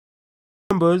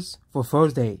numbers for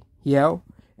Thursday. It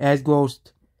has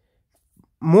grossed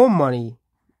more money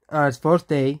on its first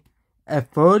day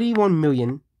at $31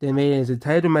 million than made in its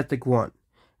entire domestic run.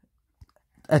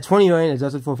 At $20 million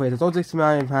adjusted for face, it's also $6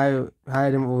 million higher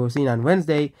than what we were seeing on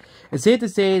Wednesday. It's safe to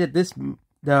say that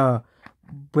the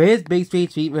Braves' big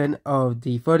street treatment of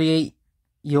the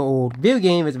 38-year-old video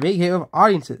game is a big hit with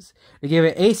audiences. They gave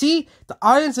it AC. The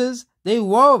audiences, they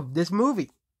love this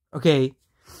movie. Okay.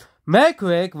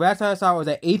 Metacritic, last time I saw it, was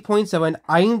at 8.7.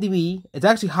 IMDb, it's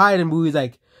actually higher than movies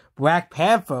like Black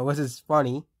Panther, which is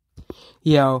funny.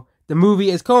 The movie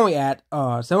is currently at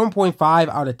 7.5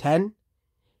 out of 10.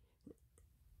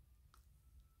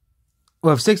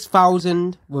 With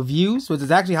 6,000 reviews, which is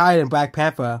actually higher than Black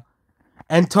Panther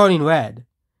and Turning Red,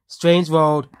 Strange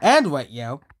World, and White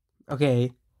Yell.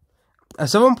 Okay. A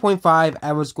 7.5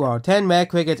 average score out of 10.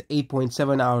 Metacritic is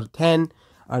 8.7 out of 10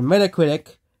 on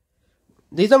Metacritic.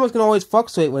 These numbers can always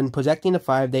fluctuate when projecting the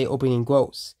 5-day opening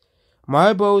gross.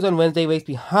 Mario Bros. On Wednesday raced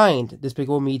behind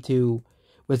Despicable Me 2,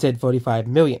 which did $45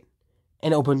 million,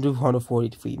 and opened to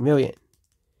 $143 million.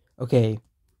 Okay.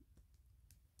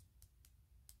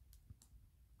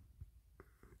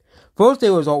 Thursday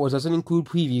result, which doesn't include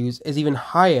previews, is even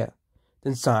higher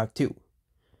than Sonic 2.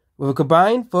 With a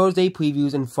combined Thursday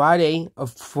previews and Friday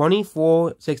of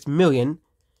 $24.6 million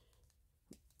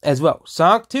as well.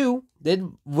 Sonic 2 made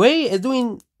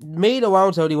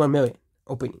around $31 million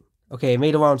opening. Okay,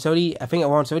 made around 70, I think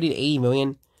around 70 to 80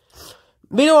 million.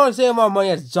 Made around the same amount of money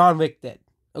as John Wick did.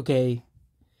 Okay,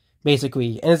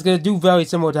 basically. And it's going to do very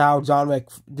similar to how John Wick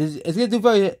 4 is going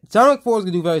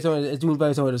to do very similar, it's doing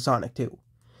very similar to Sonic 2.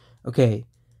 Okay,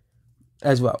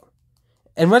 as well.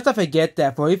 And let's not forget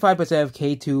that 45% of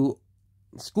K2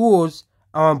 schools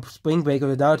are on spring break,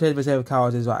 with another 10% of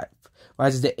colleges live.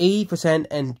 Rises to 80%,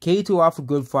 and K2 off for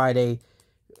Good Friday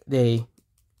Day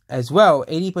as well,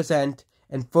 80%,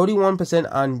 and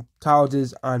 41% on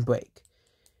colleges on break.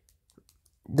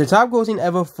 The top grossing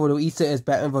ever for the Easter is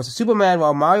Batman vs. Superman,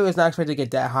 while Mario is not expected to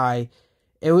get that high.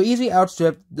 It will easily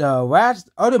outstrip the last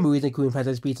other movies, including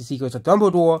Princess Peach: The Secrets of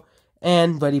Dumbledore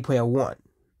and Ready Player One.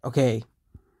 Okay.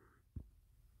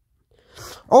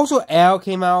 Also, L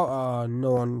came out.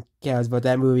 No one cares about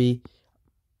that movie.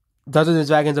 Dungeons and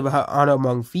Dragons of Honor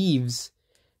Among Thieves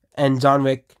and John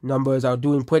Wick numbers are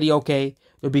doing pretty okay.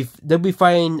 They'll be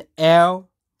fighting L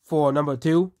for number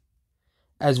 2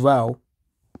 as well.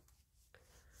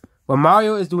 But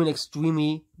Mario is doing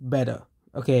extremely better.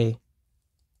 Okay.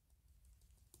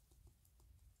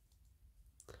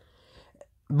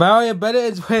 Mario better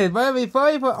is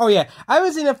oh yeah. I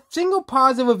haven't seen a single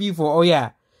positive review for. Oh yeah.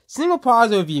 Single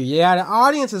positive review. Yeah, the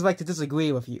audiences like to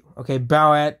disagree with you. Okay,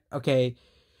 Barrett. Okay.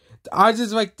 I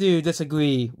just like to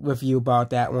disagree with you about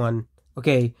that one.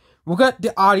 Okay. We'll get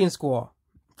the audience score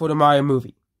for the Mario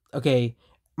movie. Okay.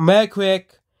 Metacritic,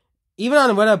 even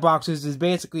on the Letterboxd, is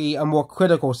basically a more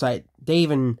critical site. They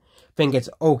even think it's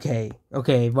okay.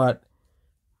 Okay, but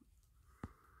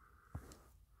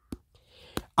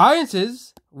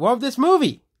audiences love this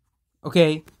movie.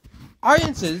 Okay.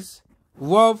 Audiences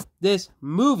love this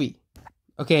movie.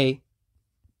 Okay.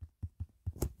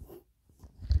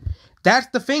 That's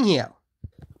the thing here.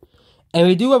 And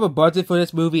we do have a budget for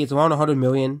this movie. It's around $100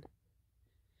 million.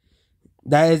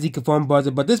 That is the confirmed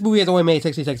budget. But this movie has only made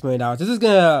 $66 million. This is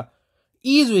going to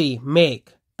easily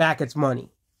make back its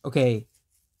money. Okay.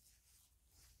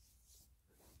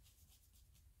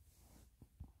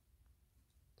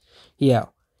 Yeah.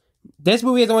 This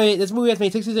movie has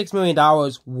made $66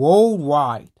 million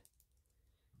worldwide.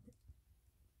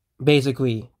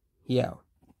 Basically. Yeah.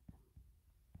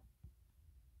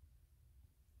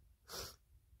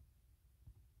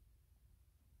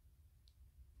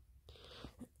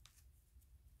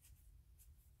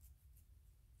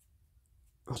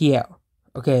 Yeah.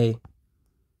 Okay.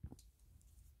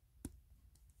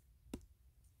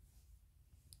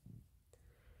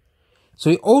 So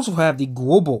we also have the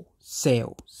global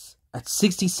sales at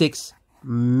 $66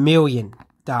 million.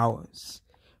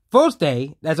 First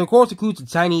day, that of course includes the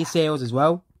Chinese sales as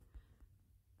well.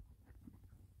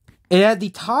 It had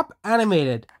the top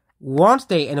animated launch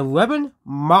day in 11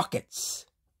 markets.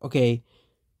 Okay.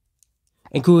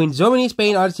 Including Germany,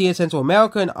 Spain, Argentina, Central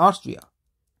America, and Austria.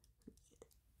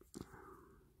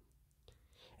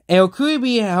 El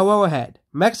Caribe, however, ahead.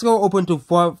 Mexico opened to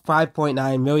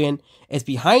 5.9 million. It's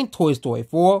behind Toy Story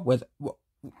 4,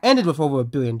 ended with over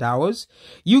 $1 billion.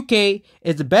 UK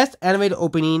is the best animated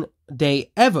opening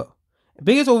day ever.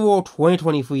 Biggest overall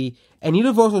 2023, and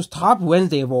Universal's top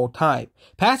Wednesday of all time.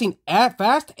 Passing at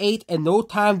Fast 8 and No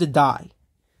Time to Die.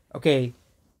 Okay.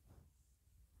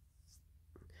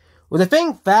 Well, the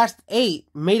thing, Fast 8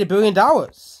 made $1 billion.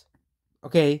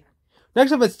 Okay.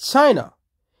 Next up is China.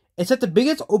 It set the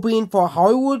biggest opening for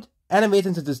Hollywood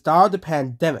animation since the start of the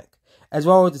pandemic, as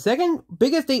well as the second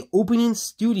biggest day opening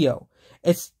studio.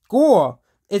 Its score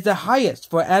is the highest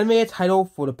for an animated title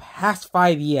for the past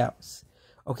 5 years.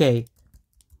 Okay.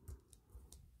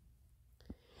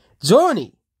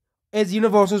 Journey is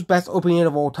Universal's best opening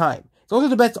of all time. It's also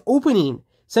the best opening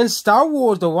since Star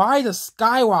Wars The Rise of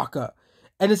Skywalker.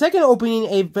 And the second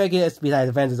opening, besides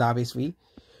Avengers, obviously.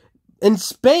 In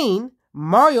Spain,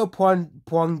 Mario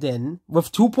plugged in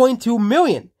with 2.2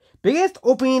 million. Biggest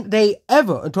opening day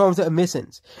ever in terms of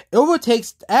admissions. It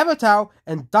overtakes Avatar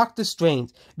and Doctor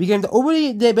Strange. Became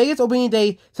the biggest opening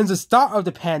day since the start of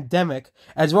the pandemic,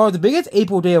 as well as the biggest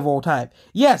April day of all time.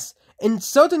 Yes, in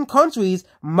certain countries,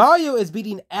 Mario is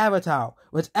beating Avatar,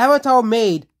 which Avatar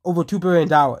made over $2 billion.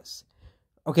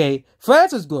 Okay,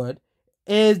 France is good.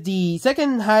 It is the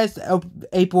second highest of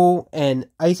April and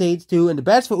Ice Age 2, and the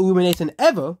best for Illumination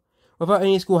ever, without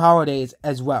any school holidays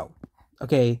as well.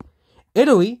 Okay,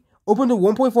 Italy opened to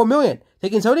 1.4 million,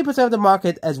 taking 70% of the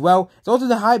market as well. It's also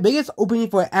the biggest opening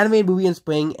for an animated movie in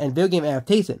spring and video game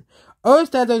adaptation. Other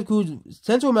standards include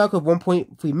Central America with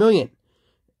 1.3 million.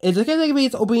 It's the second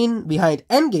biggest opening behind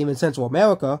Endgame in Central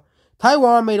America.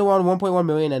 Taiwan made around 1.1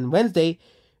 million, and Wednesday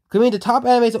claiming the top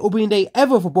animation opening day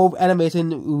ever for both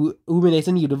Animation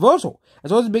Illumination and Universal,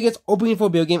 as well as the biggest opening for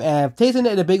video game adaptation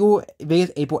and the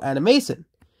biggest April animation.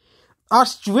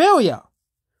 Australia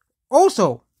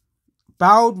also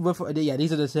bowed with,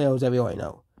 these are the sales that we already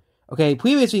know. Okay,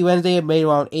 previously Wednesday had made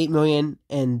around 8 million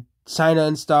in China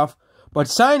and stuff, but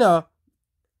China,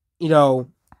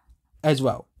 as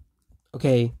well.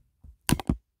 Okay.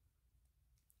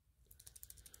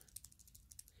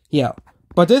 Yeah.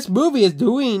 But this movie is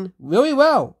doing really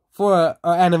well for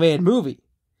an animated movie.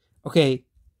 Okay.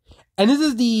 And this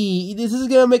is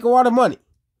gonna make a lot of money.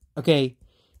 Okay.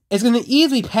 It's gonna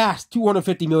easily pass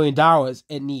 $250 million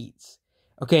it needs.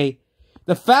 Okay.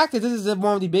 The fact that this is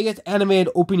one of the biggest animated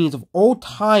openings of all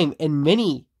time in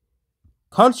many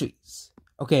countries.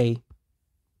 Okay.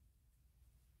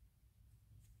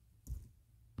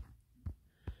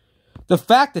 The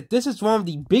fact that this is one of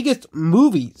the biggest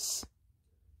movies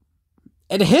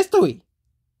in history.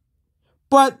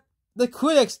 But the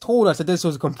critics told us that this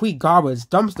was a complete garbage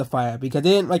dumpster fire because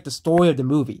they didn't like the story of the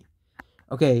movie.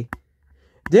 Okay.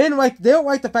 They don't like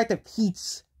the fact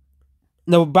that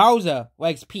Bowser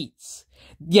likes Pete's.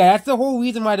 Yeah, that's the whole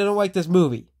reason why they don't like this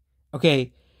movie.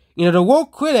 Okay. The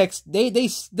world critics,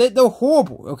 they're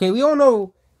horrible. Okay, we all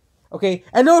know. Okay,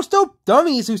 and there are still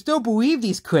dummies who still believe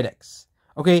these critics.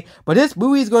 Okay, but this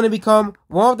movie is going to become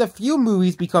one of the few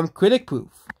movies become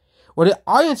critic-proof. Well, the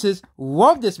audiences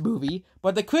love this movie,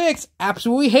 but the critics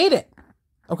absolutely hate it.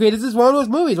 Okay, this is one of those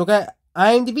movies. Look at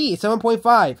IMDb,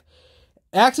 7.5. It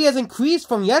actually has increased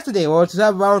from yesterday, where it's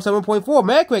around 7.4.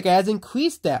 Metacritic has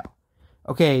increased now.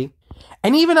 Okay,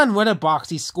 and even on Letterboxd,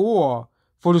 the score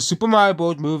for the Super Mario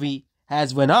Bros. Movie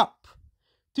has went up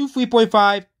to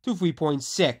 3.5 to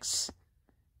 3.6.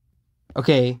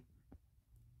 Okay.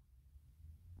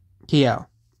 Here.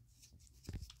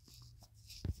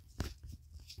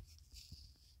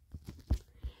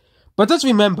 But just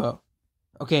remember,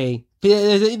 okay,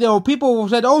 people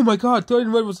said, oh my god,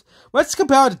 Turning Red was... Let's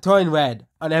compare it to Turning Red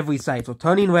on every site. So,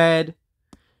 Turning Red,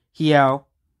 here.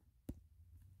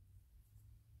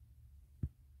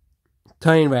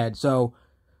 Turning Red. So,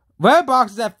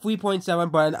 Letterboxd is at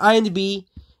 3.7, but on IMDb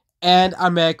and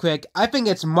on Metacritic, I think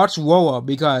it's much lower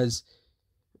because...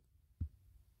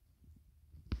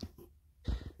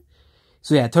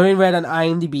 So yeah, Turning Red on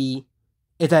IMDb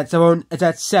is at 7. It's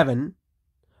at 7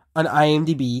 on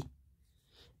IMDb,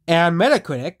 and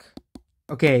Metacritic,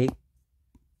 okay,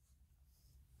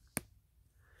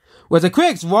 well, the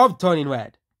critics love Turning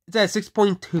Red. It's at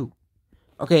 6.2.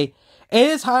 Okay, it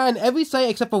is higher on every site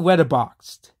except for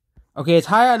Letterboxd. Okay, it's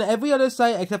higher on every other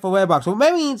site except for Letterboxd. So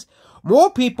that means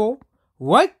more people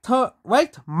liked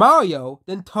Mario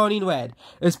than Turning Red,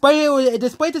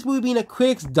 despite this movie being a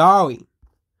critic's darling.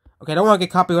 Okay, I don't want to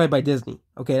get copyrighted by Disney.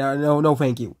 Okay, no,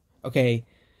 thank you. Okay,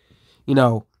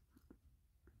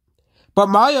 But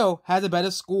Mario has a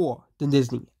better score than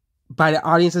Disney by the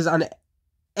audiences on it.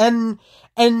 And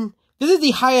this is the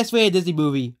highest rated Disney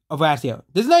movie of last year.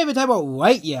 This is not even talking about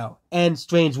Lightyear and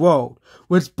Strange World,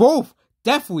 which both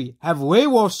definitely have way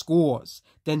worse scores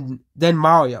than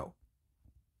Mario.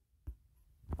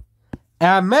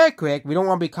 And Metacritic, we don't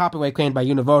want to be copyright claimed by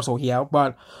Universal here,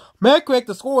 but Metacritic,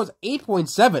 the score is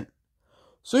 8.7.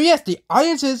 So yes, the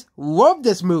audiences love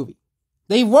this movie.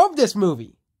 They love this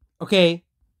movie. Okay?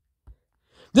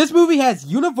 This movie has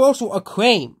universal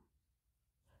acclaim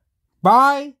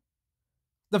by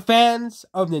the fans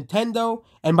of Nintendo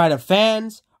and by the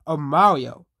fans of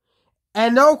Mario.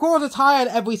 And of course, it's higher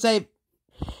on every site.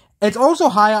 It's also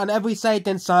higher on every site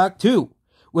than Sonic 2,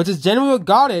 which is generally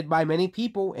regarded by many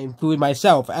people, including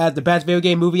myself, as the best video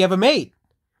game movie ever made.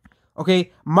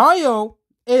 Okay, Mario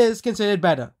is considered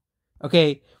better.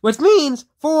 Okay, which means,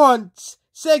 for once,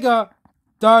 Sega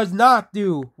does not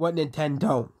do what Nintendo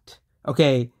don't.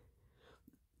 Okay,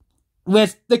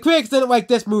 which the critics didn't like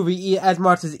this movie as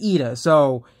much as either,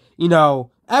 so, you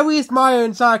know, at least Mario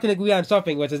and Sonic can agree on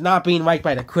something, which is not being liked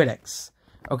by the critics.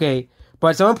 Okay,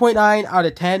 but 7.9 out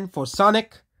of 10 for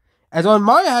Sonic. As well,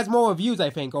 Mario has more reviews, I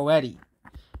think, already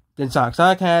than Sonic.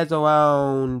 Sonic has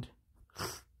around...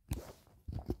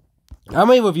 How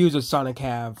many reviews does Sonic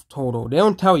have total? They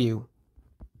don't tell you.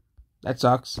 That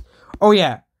sucks. Oh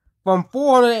yeah, from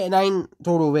 409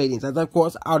 total ratings. That's of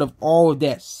course out of all of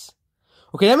this.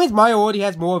 Okay, that means Mario already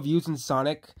has more reviews than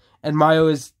Sonic, and Mario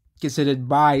is considered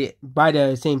by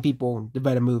the same people the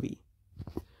better movie.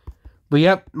 But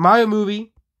yep, Mario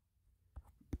movie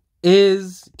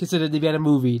is considered the better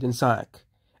movie than Sonic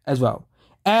as well.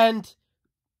 And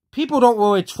people don't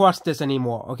really trust this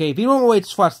anymore, okay? People don't really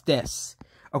trust this.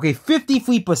 Okay,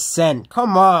 53%.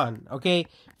 Come on, okay?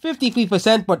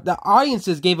 53%, but the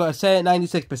audiences gave it a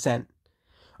 96%.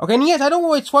 Okay, and yes, I don't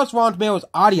really trust Rotten Tomatoes'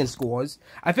 audience scores.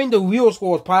 I think the real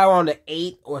score is probably around the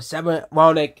 8 or 7,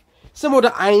 around like, similar to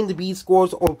IMDb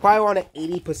scores, or probably around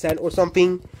the 80% or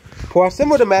something. Plus,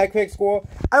 similar to Metacritic score,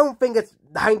 I don't think it's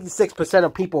 96%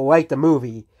 of people like the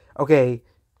movie. Okay,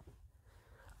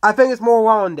 I think it's more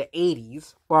around the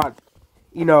 80s, but,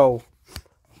 you know,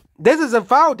 this is a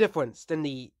far difference than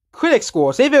the critic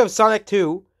score. Say if it was Sonic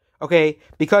 2, okay,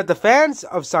 because the fans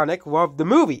of Sonic love the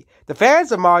movie. The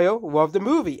fans of Mario love the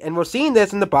movie, and we're seeing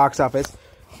this in the box office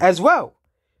as well.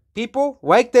 People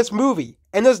like this movie,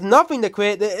 and there's nothing it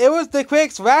was the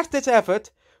critics' last-ditch effort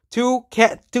to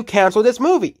cancel this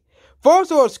movie.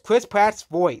 First, it was Chris Pratt's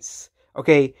voice.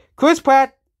 Okay, Chris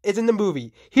Pratt is in the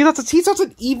movie. He's such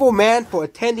an evil man for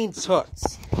attending church.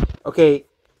 Okay,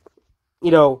 you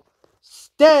know.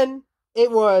 Then it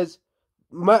was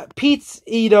Pete's,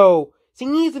 you know, she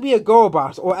needs to be a girl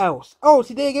boss or else. Oh,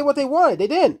 she didn't get what they wanted. They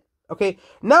didn't. Okay,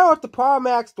 now it's the Power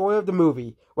Max story of the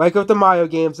movie, like with the Mario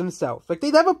games themselves. Like,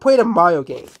 they never played a Mario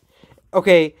game.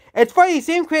 Okay, it's funny,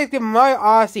 same critics give Mario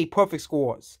Odyssey perfect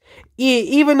scores.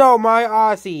 Even though Mario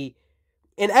Odyssey,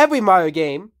 in every Mario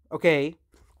game, okay,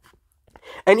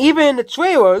 and even in the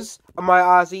trailers of Mario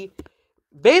Odyssey,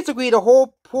 basically the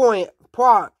whole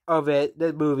plot of it,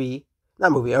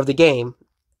 of the game,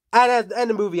 and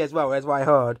the movie as well, that's what I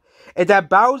heard, is that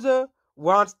Bowser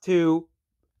wants to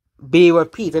be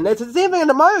with Peach. And it's the same thing in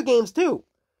the Mario games, too.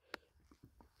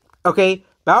 Okay,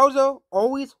 Bowser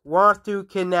always wants to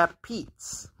kidnap Peach.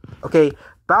 Okay,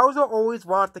 Bowser always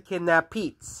wants to kidnap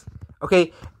Peach.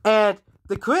 Okay, and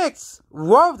the critics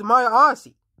loved Mario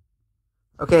Odyssey.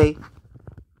 Okay,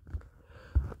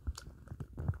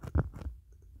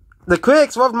 the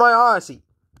critics loved Mario Odyssey.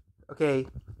 Okay,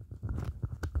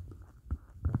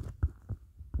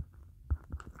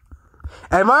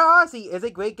 and Mario Odyssey is a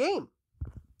great game,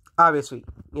 obviously,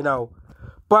 you know,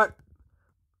 but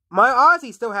Mario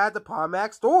Odyssey still had the Power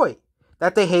Max story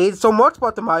that they hated so much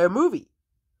about the Mario movie.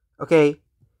 Okay,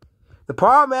 the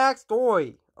Power Max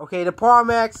story. Okay, the Power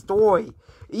Max story.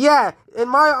 Yeah, in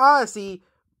Mario Odyssey,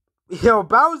 you know,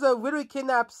 Bowser literally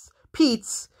kidnaps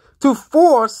Peach to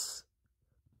force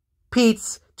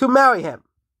Peach to marry him.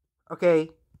 Okay.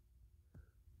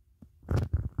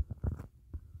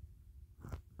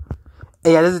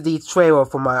 And yeah, this is the trailer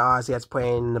for Mario Odyssey that's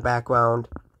playing in the background.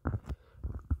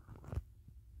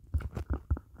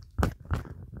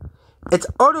 It's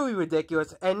utterly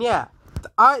ridiculous, and yeah,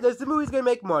 the movie's gonna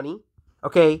make money,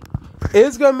 okay?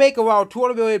 It's gonna make around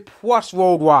 200 million plus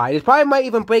worldwide. It probably might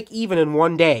even break even in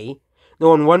one day,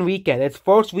 no, in one weekend, its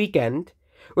first weekend.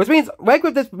 Which means, like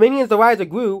with this Minions The Rise of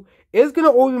Gru, it's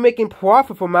gonna only be making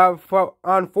profit from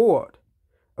on forward.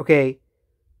 Okay?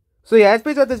 So yeah, that's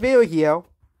basically this video here.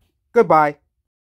 Goodbye.